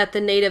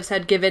the natives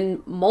had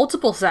given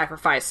multiple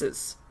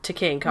sacrifices to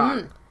King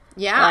Kong.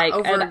 Yeah, like,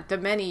 over the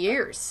many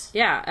years.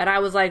 Yeah, and I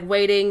was like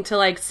waiting to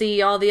like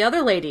see all the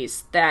other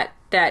ladies that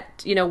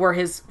were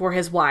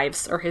his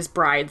wives or his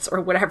brides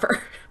or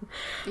whatever.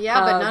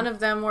 Yeah, but none of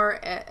them were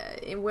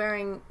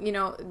wearing,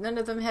 none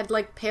of them had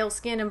like pale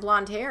skin and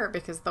blonde hair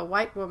because the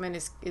white woman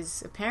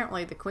is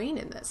apparently the queen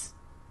in this.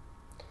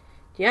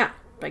 Yeah,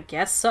 I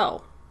guess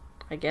so.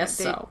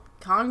 So.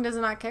 Kong does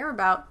not care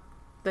about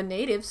the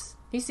natives.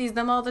 He sees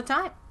them all the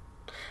time.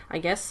 I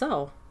guess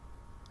so.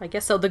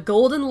 The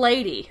Golden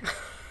Lady.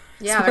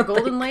 Yeah, the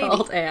Golden Lady.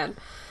 Anne.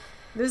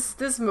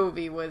 This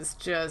movie was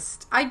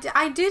just...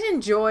 I did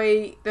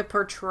enjoy the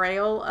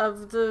portrayal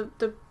of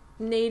the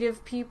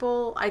native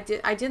people. I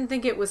didn't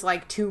think it was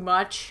like too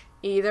much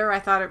either. I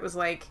thought it was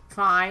like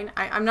fine.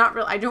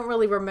 I don't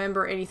really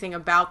remember anything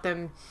about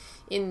them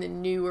in the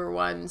newer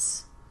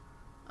ones.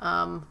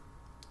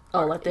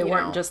 Like they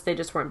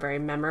just weren't very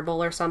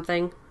memorable or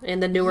something in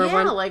the newer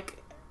one? Yeah,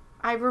 like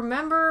I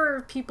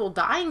remember people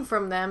dying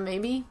from them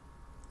maybe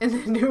in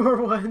the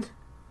newer one.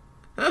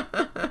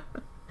 They're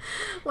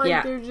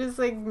just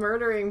like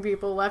murdering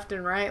people left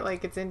and right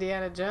like it's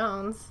Indiana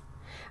Jones.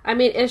 I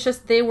mean, it's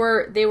just they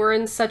were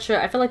in such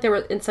a... I feel like they were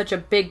in such a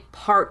big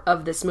part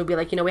of this movie.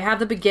 Like, we have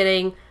the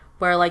beginning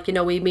where, like,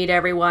 we meet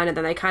everyone and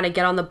then they kind of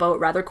get on the boat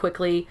rather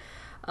quickly.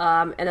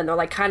 And then they're,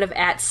 like, kind of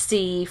at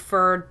sea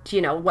for,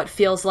 what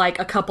feels like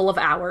a couple of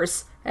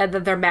hours. And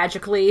then they're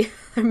magically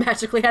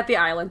at the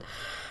island.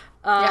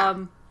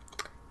 But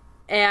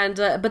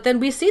then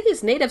we see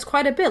these natives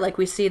quite a bit. Like,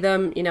 we see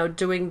them,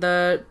 doing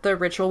the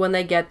ritual when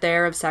they get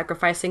there of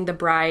sacrificing the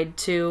bride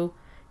to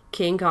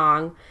King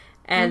Kong.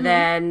 And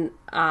then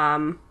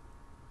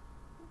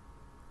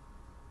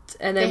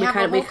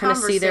we kind of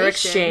see their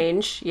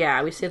exchange.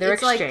 Yeah, we see their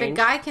exchange. It's like the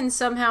guy can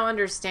somehow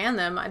understand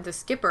them, the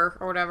skipper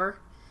or whatever.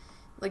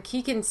 Like,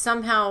 he can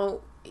somehow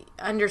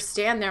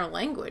understand their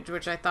language,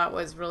 which I thought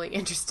was really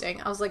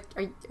interesting. I was like,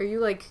 are you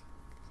like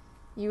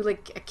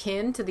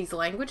akin to these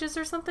languages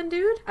or something,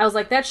 dude? I was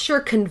like, that's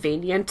sure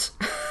convenient.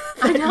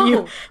 I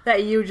know.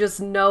 that you just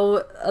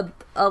know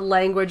a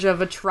language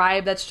of a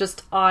tribe that's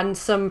just on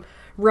some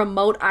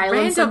remote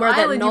island somewhere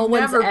that no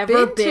one's ever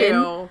been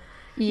to.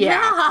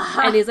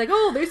 Yeah. And he's like,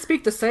 oh, they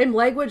speak the same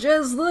language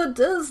as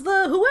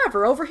the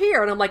whoever over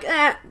here. And I'm like,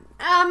 I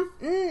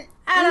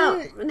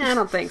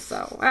don't think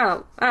so.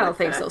 I don't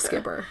think so,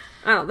 Skipper.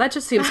 That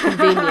just seems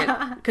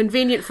convenient.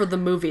 Convenient for the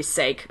movie's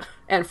sake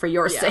and for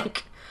your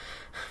sake.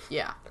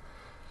 Yeah.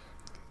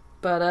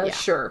 But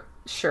sure.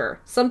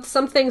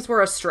 Some things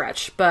were a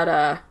stretch, but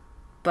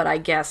I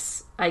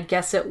guess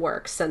it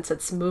works since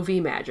it's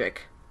movie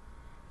magic.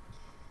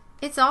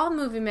 It's all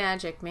movie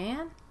magic,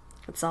 man.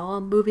 It's all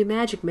movie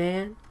magic,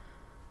 man.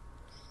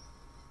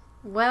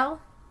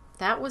 Well,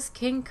 that was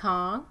King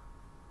Kong.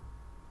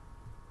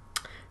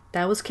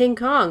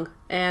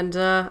 And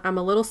I'm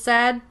a little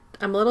sad.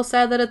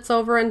 That it's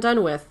over and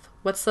done with.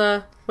 What's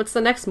the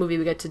next movie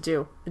we get to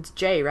do? It's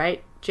J,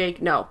 right? J?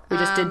 No, we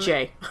just did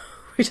J.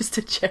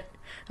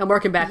 I'm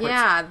working backwards.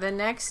 Yeah, the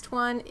next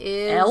one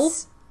is L.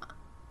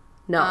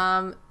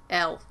 No.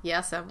 L.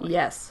 Yes, Emily.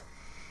 Yes.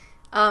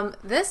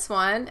 This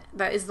one,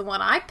 that is the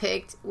one I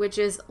picked, which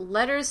is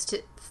Letters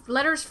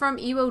from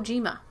Iwo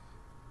Jima.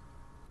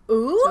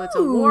 Ooh. So it's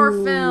a war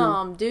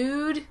film,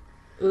 dude.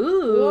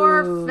 Ooh.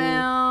 War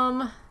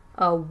film.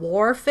 A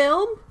war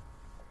film?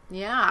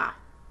 Yeah.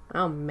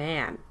 Oh,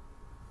 man.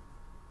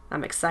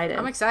 I'm excited.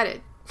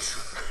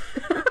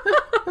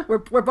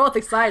 We're both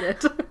excited.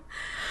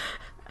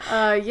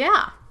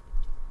 Yeah.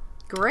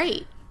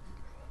 Great.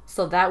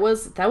 So that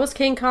was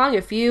King Kong.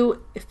 If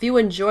you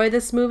enjoy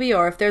this movie,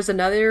 or if there's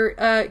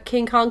another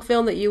King Kong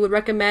film that you would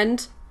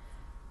recommend,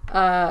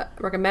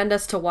 recommend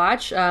us to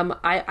watch.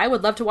 I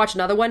would love to watch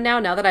another one now.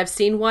 Now that I've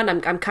seen one,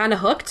 I'm kind of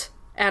hooked,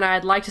 and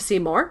I'd like to see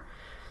more.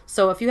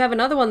 So if you have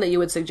another one that you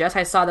would suggest,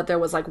 I saw that there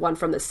was like one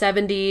from the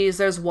 70s.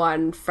 There's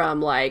one from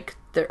like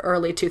the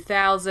early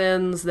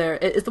 2000s. There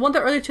is the one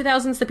the early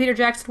 2000s, the Peter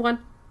Jackson one.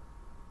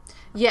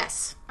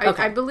 Yes,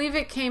 I believe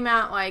it came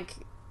out like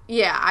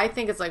I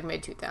think it's like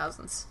mid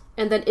 2000s.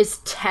 And then is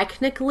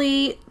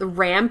technically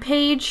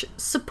Rampage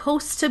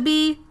supposed to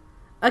be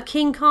a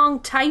King Kong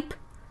type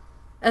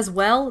as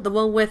well? The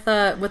one with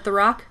The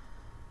Rock?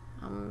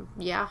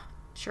 Yeah,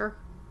 sure.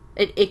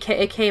 It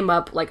came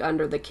up like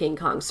under the King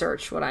Kong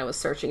search when I was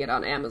searching it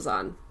on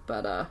Amazon,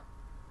 but I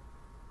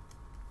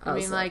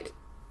mean like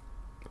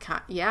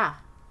yeah.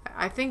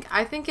 I think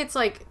it's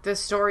like the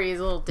story is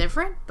a little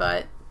different,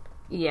 but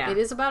yeah, it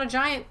is about a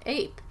giant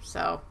ape,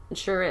 so it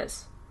sure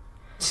is.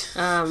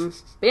 But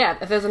yeah,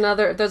 if there's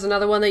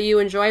another one that you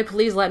enjoy,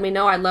 please let me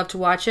know. I'd love to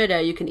watch it.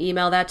 You can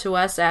email that to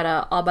us at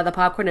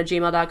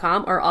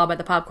allbythepopcorn@gmail.com or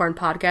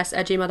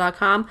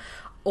allbythepopcornpodcast@gmail.com,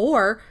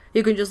 or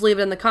you can just leave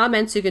it in the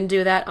comments. You can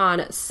do that on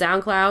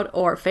SoundCloud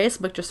or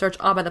Facebook. Just search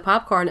All by the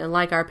Popcorn and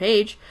like our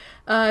page.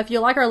 If you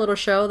like our little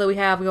show that we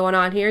have going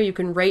on here, you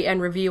can rate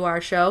and review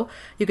our show.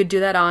 You could do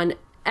that on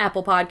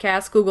Apple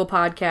Podcasts, Google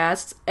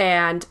Podcasts,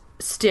 and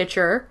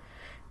Stitcher.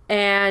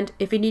 And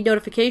if you need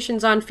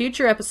notifications on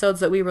future episodes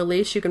that we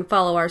release, you can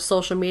follow our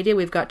social media.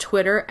 We've got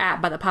Twitter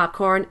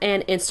 @ByThePopcorn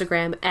and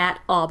Instagram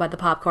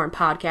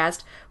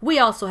 @AllByThePopcornPodcast. We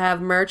also have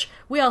merch.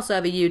 We also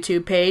have a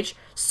YouTube page.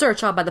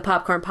 Search All by the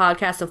Popcorn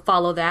Podcast and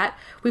follow that.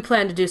 We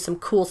plan to do some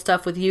cool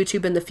stuff with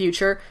YouTube in the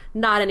future.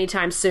 Not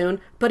anytime soon,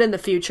 but in the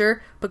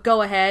future. But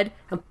go ahead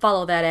and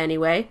follow that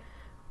anyway.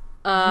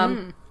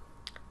 And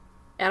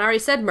I already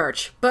said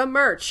merch, but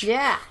merch.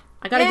 Yeah.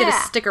 I gotta get a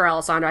sticker,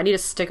 Alessandra. I need a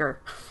sticker.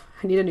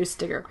 I need a new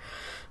sticker.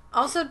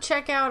 Also,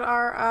 check out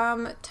our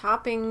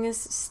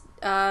toppings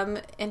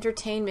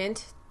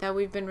entertainment that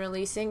we've been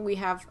releasing. We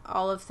have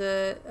all of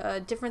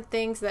the different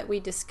things that we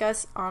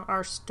discuss on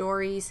our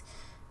stories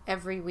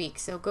every week.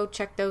 So go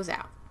check those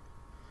out.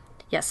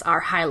 Yes,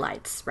 our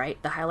highlights,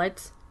 right? The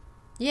highlights?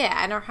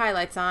 Yeah, and our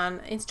highlights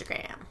on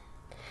Instagram.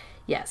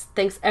 Yes.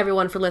 Thanks,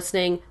 everyone, for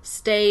listening.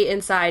 Stay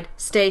inside.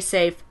 Stay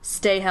safe.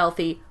 Stay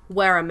healthy.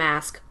 Wear a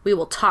mask. We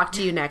will talk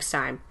to you next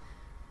time.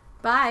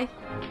 Bye.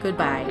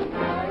 Goodbye.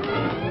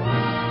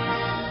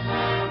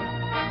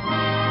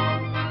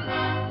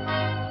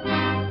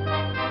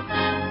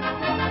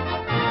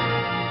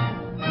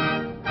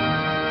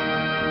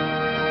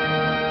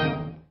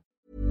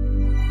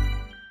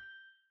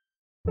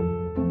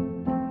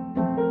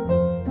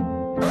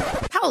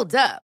 Hold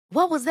up.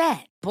 What was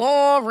that?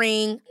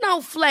 Boring.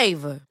 No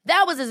flavor.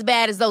 That was as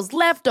bad as those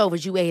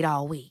leftovers you ate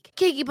all week.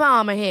 Keke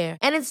Palmer here,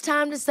 and it's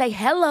time to say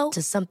hello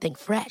to something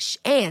fresh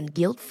and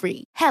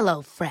guilt-free.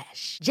 Hello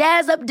Fresh.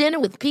 Jazz up dinner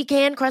with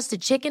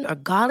pecan-crusted chicken or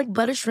garlic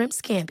butter shrimp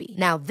scampi.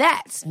 Now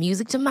that's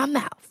music to my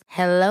mouth.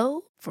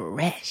 Hello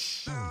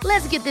Fresh.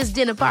 Let's get this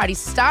dinner party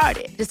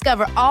started.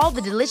 Discover all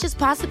the delicious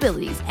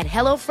possibilities at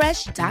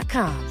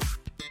HelloFresh.com.